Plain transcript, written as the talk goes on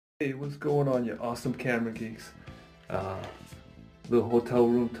Hey, what's going on, you awesome camera geeks? Little hotel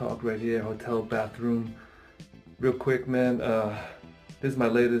room talk right here, hotel bathroom. Real quick, man, this is my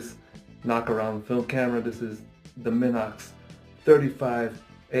latest knock-around film camera. This is the MINOX 35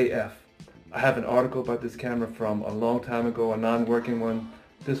 AF. I have an article about this camera from a long time ago, a non-working one.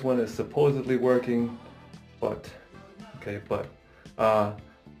 This one is supposedly working, but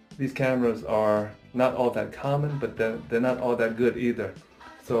these cameras are not all that common, but they're not all that good either.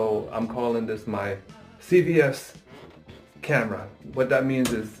 So I'm calling this my CVS camera. What that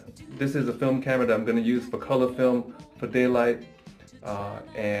means is this is a film camera that I'm going to use for color film, for daylight,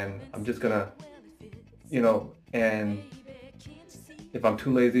 and I'm just going to, and if I'm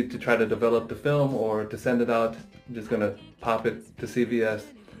too lazy to try to develop the film or to send it out, I'm just going to pop it to CVS,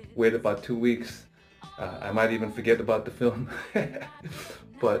 wait about 2 weeks. I might even forget about the film,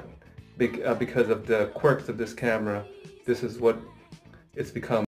 but because of the quirks of this camera, this is what it's become.